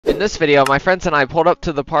this video, my friends and I pulled up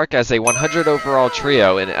to the park as a 100 overall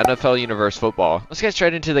trio in NFL Universe football. Let's get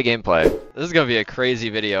straight into the gameplay. This is gonna be a crazy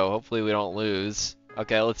video. Hopefully we don't lose.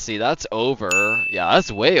 Okay, let's see. That's over. Yeah,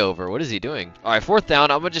 that's way over. What is he doing? All right, 4th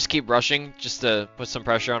down. I'm gonna just keep rushing just to put some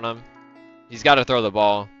pressure on him. He's got to throw the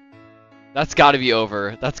ball. That's got to be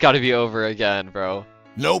over. That's got to be over again, bro.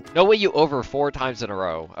 Nope. No way you over 4 times in a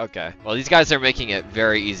row. Okay. Well, these guys are making it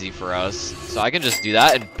very easy for us. So I can just do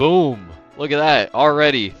that and boom. Look at that.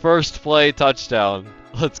 Already. First play touchdown.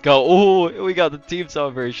 Let's go. Ooh, we got the team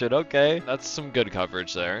celebration. Okay. That's some good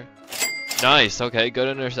coverage there. Nice. Okay. Good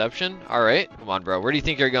interception. All right. Come on, bro. Where do you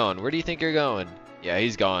think you're going? Where do you think you're going? Yeah,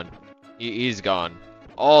 he's gone. He's gone.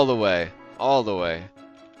 All the way. All the way.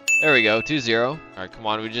 There we go. 2-0. All right. Come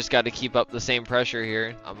on. We just got to keep up the same pressure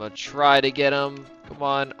here. I'm going to try to get him. Come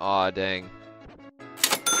on. Aw, dang.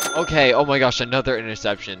 Okay, oh my gosh, another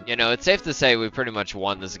interception. You know, it's safe to say we pretty much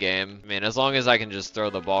won this game. I mean, as long as I can just throw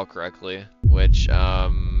the ball correctly. Which, I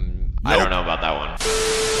don't know about that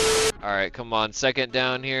one. Alright, come on, 2nd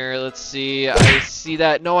down here. Let's see. I see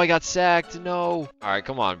that. No, I got sacked. No. Alright,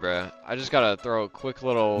 come on, bro. I just gotta throw a quick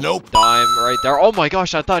little dime right there. Oh my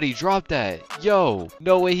gosh, I thought he dropped that. Yo,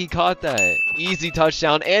 no way he caught that. Easy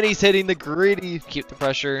touchdown, and he's hitting the gritty. Keep the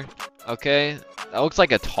pressure. Okay. That looks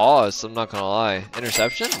like a toss, I'm not gonna lie.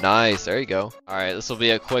 Interception? Nice, there you go. Alright, this will be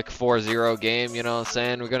a quick 4-0 game, you know what I'm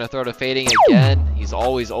saying? We're gonna throw to Fading again. He's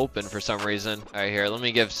always open for some reason. Alright, here, let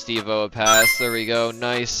me give Steve-O a pass. There we go,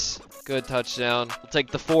 nice. Good touchdown. We'll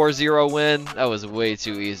take the 4-0 win. That was way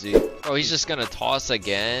too easy. Oh, he's just gonna toss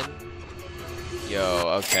again?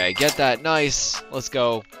 Yo, okay, get that, nice. Let's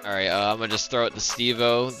go. Alright, I'm gonna just throw it to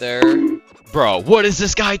Steve-O there. Bro, what is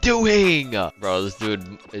this guy doing? Bro, this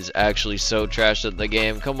dude is actually so trash at the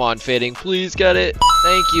game. Come on, Fading, please get it.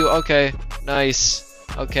 Thank you. Okay, nice.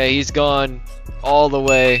 Okay, he's gone all the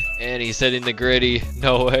way, and he's hitting the gritty.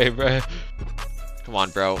 No way, bro. Come on,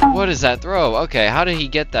 bro. What is that throw? Okay, how did he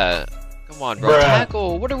get that? Come on, bro.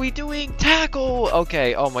 Tackle. What are we doing? Tackle.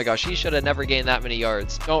 Okay, oh my gosh, he should have never gained that many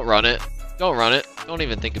yards. Don't run it. Don't run it. Don't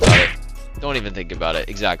even think about it. Don't even think about it.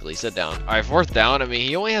 Exactly. Sit down. All right, 4th down. I mean,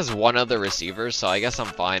 he only has 1 other receiver, so I guess I'm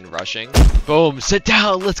fine rushing. Boom. Sit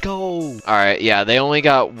down. Let's go. All right. Yeah, they only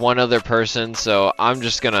got 1 other person, so I'm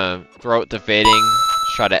just going to throw it to Fading.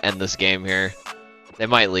 Try to end this game here. They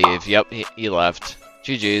might leave. Yep, he left.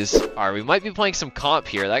 GG's. All right, we might be playing some comp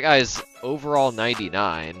here. That guy's overall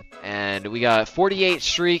 99. And we got 48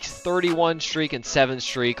 streak, 31 streak, and 7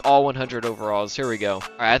 streak. All 100 overalls. Here we go. All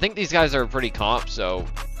right, I think these guys are pretty comp, so...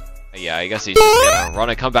 yeah, I guess he's just gonna run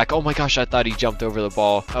a comeback. Oh my gosh, I thought he jumped over the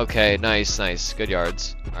ball. Okay, nice, nice. Good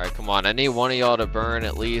yards. Alright, come on. I need one of y'all to burn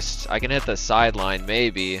at least. I can hit the sideline,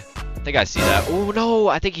 maybe. I think I see that. Oh no,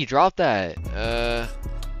 I think he dropped that.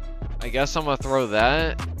 I guess I'm gonna throw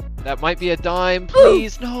that. That might be a dime,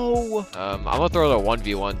 please. No! I'm gonna throw the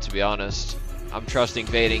 1v1, to be honest. I'm trusting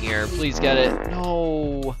Fading here. Please get it.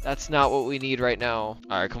 No! That's not what we need right now.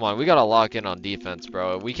 Alright, come on. We gotta lock in on defense,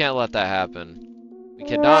 bro. We can't let that happen. We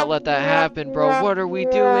cannot let that happen, bro. What are we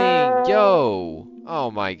doing? Yo. Oh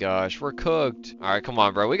my gosh, we're cooked. All right, come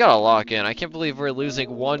on, bro. We gotta lock in. I can't believe we're losing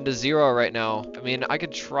 1-0 right now. I mean, I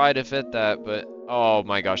could try to fit that, but oh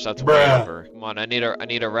my gosh, that's way over. Come on, I need a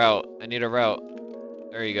route. I need a route.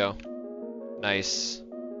 There you go. Nice.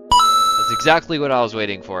 That's exactly what I was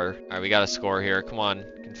waiting for. All right, we gotta score here. Come on.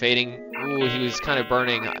 Fading. Ooh, he was kind of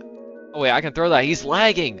burning. Oh wait, I can throw that. He's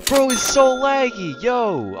lagging. Bro, he's so laggy.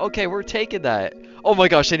 Yo. Okay, we're taking that. Oh my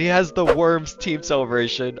gosh, and he has the Worms team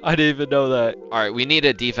celebration. I didn't even know that. All right, we need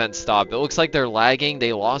a defense stop. It looks like they're lagging.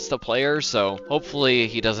 They lost a player, so hopefully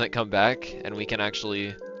he doesn't come back and we can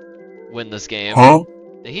actually win this game. Huh?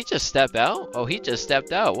 Did he just step out? Oh, he just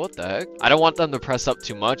stepped out. What the heck? I don't want them to press up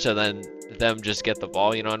too much and then them just get the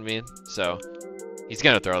ball, you know what I mean? So he's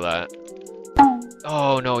gonna throw that.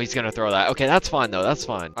 Oh no, he's gonna throw that. Okay, that's fine though. That's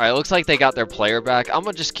fine. All right, looks like they got their player back. I'm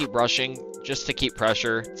gonna just keep rushing just to keep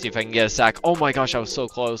pressure. See if I can get a sack. Oh my gosh, I was so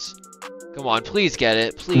close. Come on, please get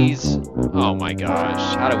it. Please. Oh my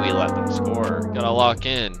gosh. How do we let them score? Gotta lock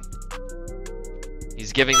in.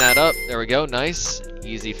 He's giving that up. There we go. Nice.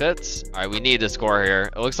 Easy fits. All right, we need to score here.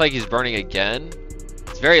 It looks like he's burning again.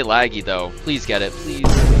 It's very laggy though. Please get it. Please.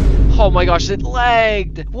 Oh my gosh, it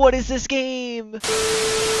lagged. What is this game?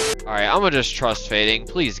 All right, I'm gonna just trust Fading.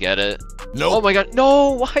 Please get it. Nope. Oh my god,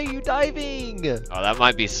 no! Why are you diving? Oh, that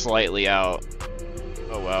might be slightly out.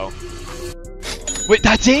 Oh well. Wait,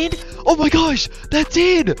 that's in? Oh my gosh, that's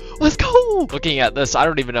in. Let's go. Looking at this, I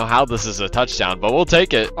don't even know how this is a touchdown, but we'll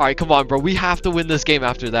take it. All right, come on, bro. We have to win this game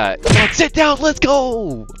after that. Come on, sit down. Let's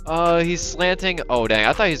go. He's slanting. Oh, dang.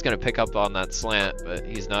 I thought he was going to pick up on that slant, but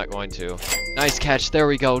he's not going to. Nice catch. There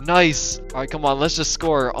we go. Nice. All right, come on. Let's just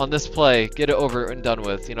score on this play. Get it over and done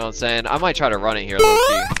with. You know what I'm saying? I might try to run it here,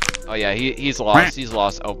 low-key. Oh, yeah. He's lost. He's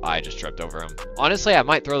lost. Oh, I just tripped over him. Honestly, I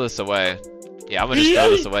might throw this away. Yeah, I'm gonna just throw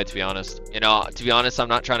this away, to be honest. You know, to be honest, I'm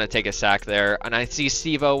not trying to take a sack there. And I see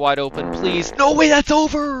Steve-O wide open, please. No way, that's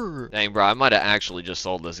over! Dang, bro, I might have actually just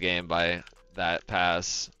sold this game by that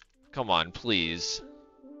pass. Come on, please.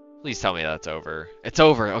 Please tell me that's over. It's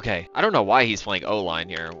over, okay. I don't know why he's playing O-line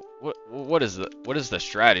here. What is the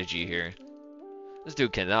strategy here? This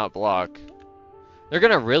dude cannot block. They're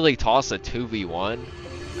gonna really toss a 2v1?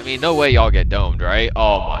 I mean, no way y'all get domed, right?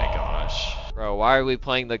 Oh my gosh. Bro, why are we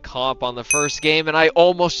playing the comp on the first game and I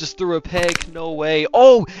almost just threw a pick? No way.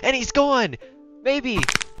 Oh, and he's gone. Maybe.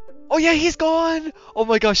 Oh yeah, he's gone. Oh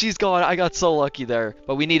my gosh, he's gone. I got so lucky there.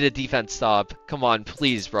 But we need a defense stop. Come on,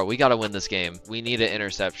 please, bro. We gotta win this game. We need an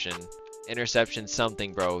interception. Interception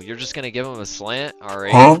something, bro. You're just gonna give him a slant?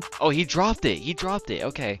 Alright. Huh? Oh, he dropped it. He dropped it.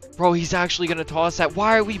 Okay. Bro, he's actually gonna toss that.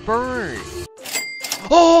 Why are we burned?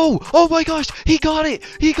 Oh! Oh my gosh! He got it!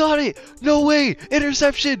 He got it! No way!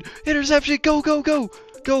 Interception! Interception! Go, go, go!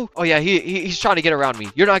 Go! Oh yeah, he's trying to get around me.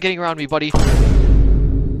 You're not getting around me, buddy.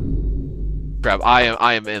 Grab.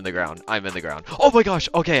 I am in the ground. I'm in the ground. Oh my gosh!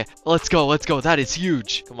 Okay, let's go. Let's go. That is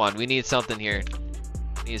huge. Come on, we need something here.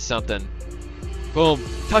 We need something. Boom.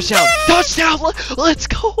 Touchdown. Touchdown. Let's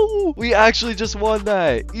go. We actually just won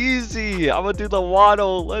that. Easy. I'm going to do the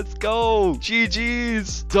waddle. Let's go.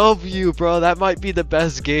 GG's. W, bro. That might be the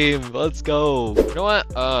best game. Let's go. You know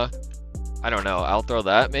what? I don't know. I'll throw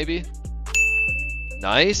that maybe.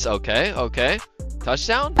 Nice. Okay. Okay.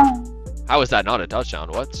 Touchdown? How is that not a touchdown?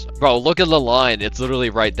 What? Bro, look at the line. It's literally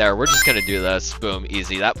right there. We're just going to do this. Boom.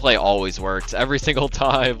 Easy. That play always works. Every single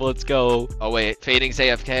time. Let's go. Oh, wait. Fading's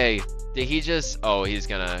AFK. Did he just... Oh, he's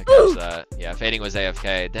gonna catch that. Yeah, Fading was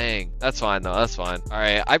AFK. Dang. That's fine, though. That's fine. All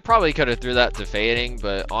right. I probably could have threw that to Fading,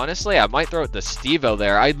 but honestly, I might throw it to Steve-O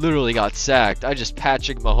there. I literally got sacked. I just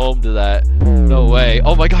Patrick Mahomes to that. No way.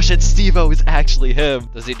 Oh my gosh, it's Steve-O. It's actually him.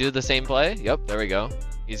 Does he do the same play? Yep, there we go.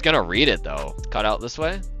 He's gonna read it, though. Cut out this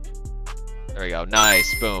way. There we go.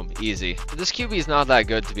 Nice. Boom. Easy. This QB is not that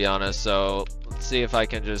good, to be honest, so let's see if I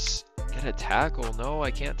can just get a tackle. No,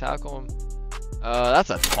 I can't tackle him. That's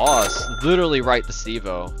a toss. Literally right to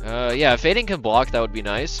Steve-O. Yeah, if Fading can block, that would be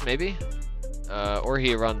nice, maybe. Or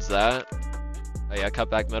he runs that. Oh yeah, cut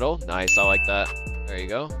back middle. Nice, I like that. There you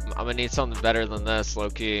go. I'm gonna need something better than this,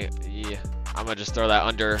 low-key. Yeah. I'm gonna just throw that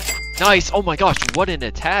under. Nice! Oh my gosh, what an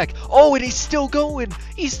attack! Oh, and he's still going!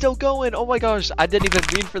 He's still going! Oh my gosh, I didn't even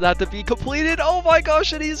mean for that to be completed! Oh my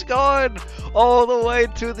gosh, and he's gone! All the way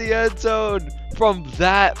to the end zone! From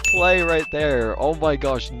that play right there. Oh my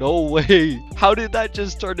gosh, no way! How did that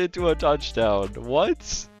just turn into a touchdown?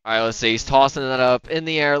 What? Alright, let's see. He's tossing that up in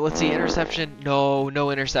the air. Let's see. Interception. No, no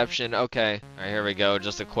interception. Okay. Alright, here we go.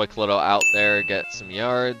 Just a quick little out there. Get some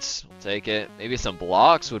yards. We'll take it. Maybe some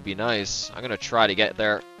blocks would be nice. I'm going to try to get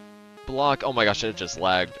there. Block. Oh my gosh, it just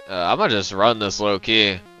lagged. I'm going to just run this low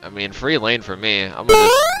key. I mean, free lane for me. I'm going to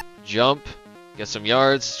just jump. Get some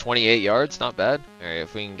yards. 28 yards. Not bad. Alright,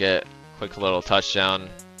 if we can get a quick little touchdown.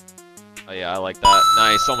 Oh yeah, I like that.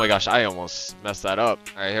 Nice. Oh my gosh, I almost messed that up.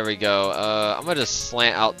 Alright, here we go. I'm gonna just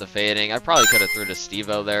slant out the Fading. I probably could have threw to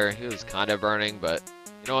Steve-O there. He was kind of burning, but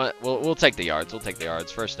you know what? We'll take the yards. We'll take the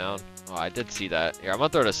yards. First down. Oh, I did see that. Here, I'm gonna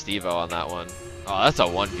throw to Steve-O on that one. Oh, that's a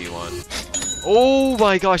 1v1. Oh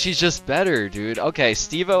my gosh, he's just better, dude. Okay,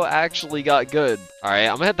 Steve-O actually got good. Alright,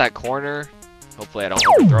 I'm gonna hit that corner. Hopefully I don't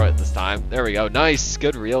overthrow it this time. There we go. Nice.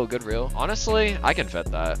 Good reel. Good reel. Honestly, I can fit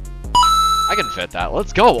that. I can fit that.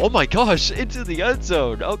 Let's go. Oh my gosh, into the end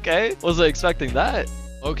zone. Okay, wasn't expecting that.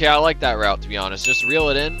 Okay, I like that route, to be honest. Just reel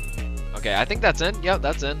it in. Okay, I think that's in. Yep,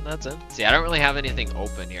 that's in. That's in. See, I don't really have anything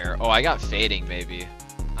open here. Oh, I got Fading, maybe.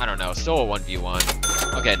 I don't know. Still a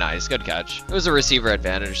 1v1. Okay, nice. Good catch. It was a receiver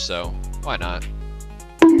advantage, so why not?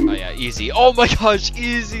 Oh yeah, easy. Oh my gosh,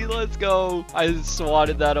 easy. Let's go. I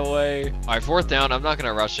swatted that away. All right, fourth down. I'm not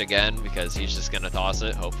going to rush again because he's just going to toss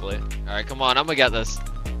it, hopefully. All right, come on. I'm going to get this.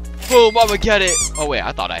 Boom, I'ma get it. Oh wait,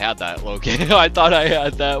 I thought I had that, Loki. I thought I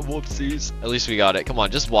had that. Whoopsies. At least we got it. Come on,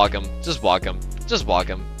 just block him. Just block him. Just block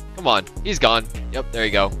him. Come on. He's gone. Yep, there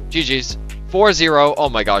you go. GG's. 4-0. Oh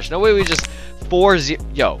my gosh. No way we just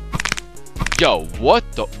 4-0. Yo,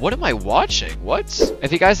 what am I watching? What?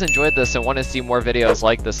 If you guys enjoyed this and want to see more videos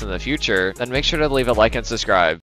like this in the future, then make sure to leave a like and subscribe.